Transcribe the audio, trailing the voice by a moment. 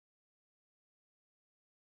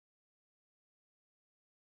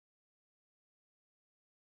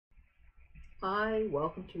Hi,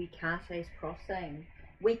 welcome to HeKate's Crossing.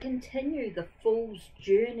 We continue the Fool's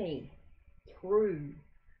journey through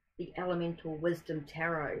the Elemental Wisdom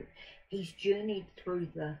Tarot. He's journeyed through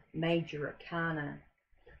the Major Arcana.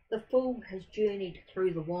 The Fool has journeyed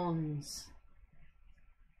through the Wands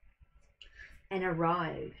and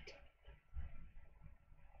arrived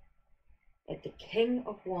at the King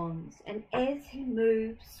of Wands. And as he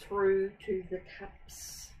moves through to the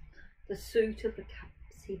Cups, the suit of the Cups,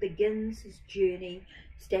 he begins his journey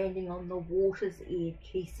standing on the water's edge.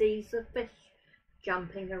 He sees the fish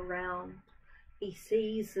jumping around. He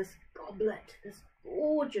sees this goblet, this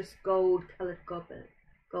gorgeous gold-coloured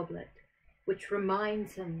goblet, which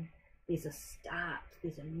reminds him there's a start,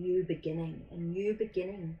 there's a new beginning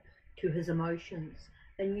to his emotions,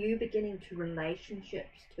 a new beginning to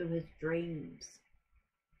relationships, to his dreams.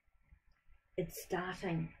 It's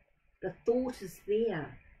starting. The thought is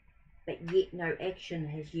there, but yet no action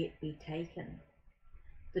has yet been taken.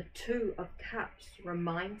 The Two of Cups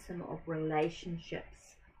reminds him of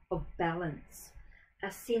relationships, of balance.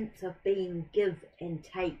 A sense of being give and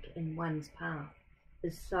take in one's path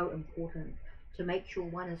is so important, to make sure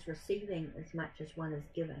one is receiving as much as one is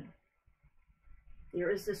giving. There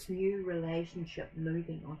is this new relationship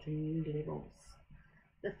moving onto new levels.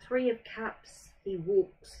 The Three of Cups, he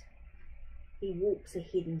walks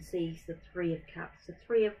ahead and sees the Three of Cups. The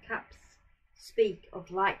Three of Cups speak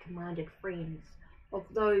of like-minded friends, of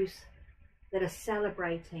those that are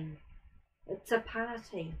celebrating. It's a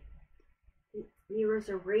party. There is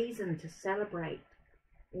a reason to celebrate,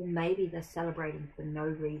 or maybe they're celebrating for no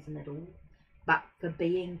reason at all, but for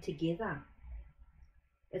being together.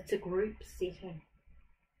 It's a group setting.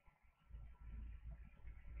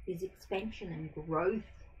 There's expansion and growth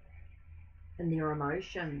in their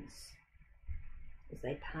emotions as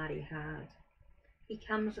they party hard. He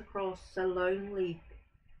comes across a lonely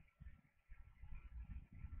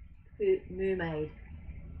mermaid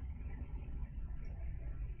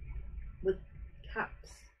with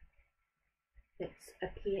cups that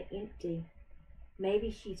appear empty. Maybe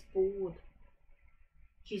she's bored.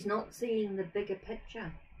 She's not seeing the bigger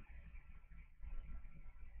picture.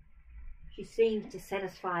 She seems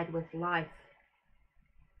dissatisfied with life.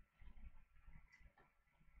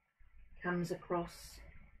 Comes across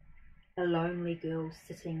a lonely girl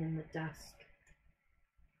sitting in the dusk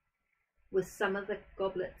with some of the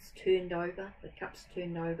goblets turned over, the cups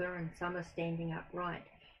turned over, and some are standing upright.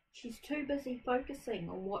 She's too busy focusing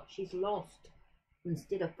on what she's lost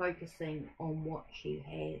instead of focusing on what she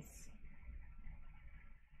has.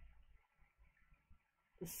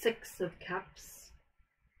 The Six of Cups,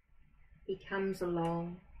 he comes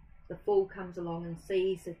along, the Fool comes along and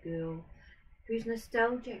sees a girl who's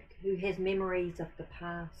nostalgic, who has memories of the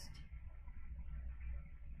past.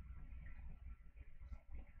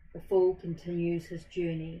 The Fool continues his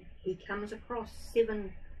journey. He comes across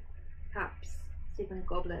 7 cups, 7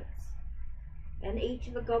 goblets, and each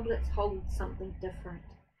of the goblets holds something different.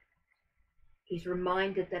 He's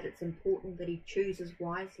reminded that it's important that he chooses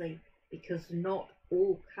wisely, because not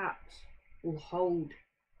all cups will hold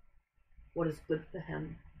what is good for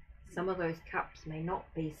him. Some of those cups may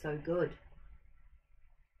not be so good.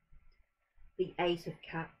 The Eight of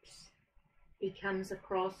Cups, he comes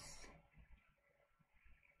across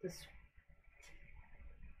this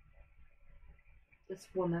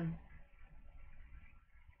woman.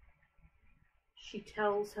 She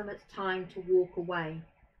tells him it's time to walk away.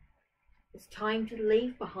 It's time to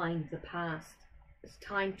leave behind the past. It's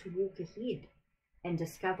time to walk ahead and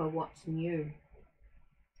discover what's new.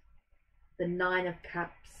 The Nine of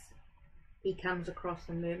Cups, he comes across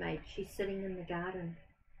a mermaid. She's sitting in the garden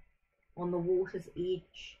on the water's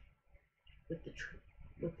edge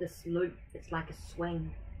with this loop. It's like a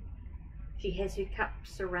swing. She has her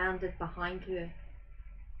cups surrounded behind her.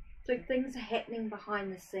 So things are happening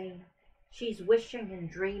behind the scene. She's wishing and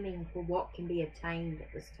dreaming for what can be attained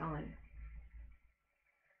at this time.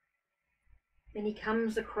 Then he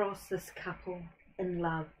comes across this couple in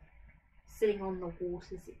love, sitting on the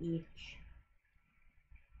water's edge.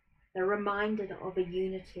 They're reminded of a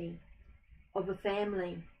unity, of a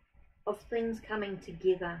family, of things coming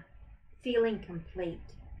together, feeling complete.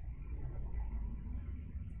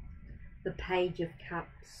 The Page of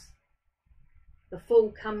Cups. The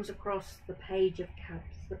Fool comes across the Page of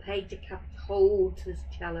Cups. The Page of Cups holds his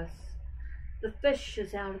chalice. The fish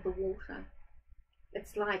is out of the water.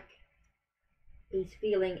 It's like he's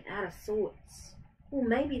feeling out of sorts. Or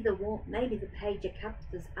maybe the Page of Cups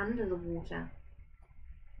is under the water.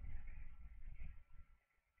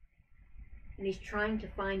 And he's trying to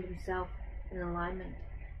find himself in alignment.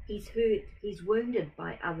 He's hurt, he's wounded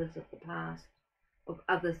by others of the past. of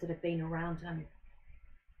others that have been around him.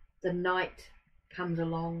 The knight comes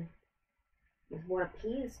along with what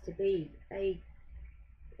appears to be a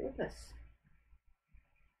porpoise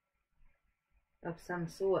of some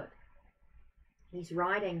sort. He's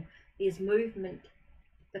riding, there's movement.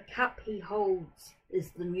 The cup he holds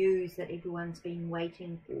is the news that everyone's been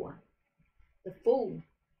waiting for. The fool,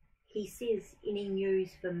 he says, any news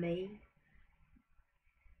for me?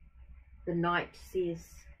 The knight says,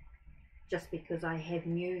 just because I have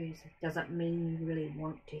news doesn't mean you really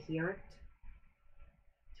want to hear it.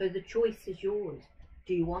 So the choice is yours.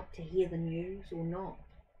 Do you want to hear the news or not?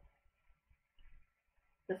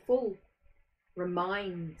 The fool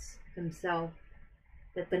reminds himself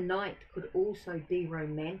that the knight could also be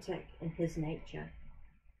romantic in his nature.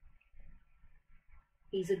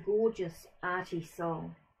 He's a gorgeous, arty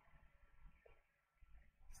soul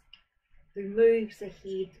who moves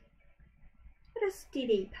ahead at a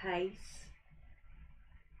steady pace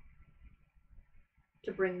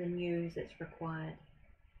to bring the news that's required.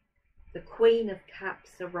 The Queen of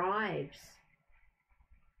Cups arrives.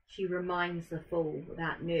 She reminds the fool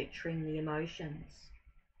about nurturing the emotions.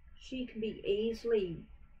 She can be easily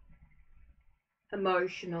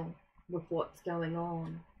emotional with what's going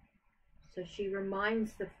on. So she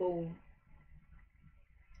reminds the fool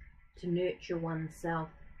to nurture oneself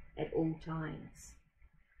at all times.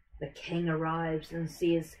 The king arrives and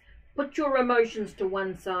says, put your emotions to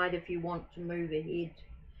one side if you want to move ahead.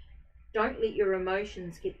 Don't let your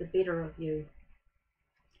emotions get the better of you.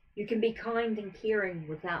 You can be kind and caring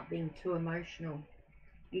without being too emotional.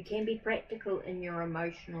 You can be practical in your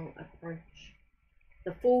emotional approach.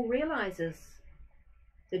 The fool realizes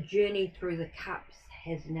the journey through the cups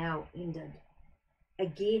has now ended.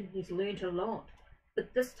 Again, he's learnt a lot,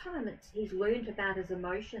 but this time he's learnt about his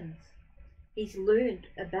emotions. He's learnt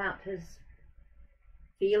about his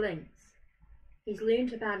feelings. He's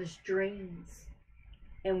learnt about his dreams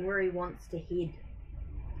and where he wants to head.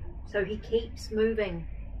 So he keeps moving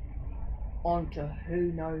on to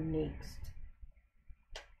who knows next.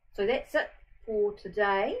 So that's it for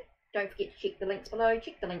today. Don't forget to check the links below,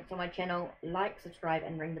 check the links on my channel, like, subscribe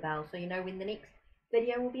and ring the bell so you know when the next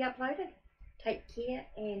video will be uploaded. Take care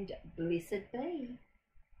and blessed be.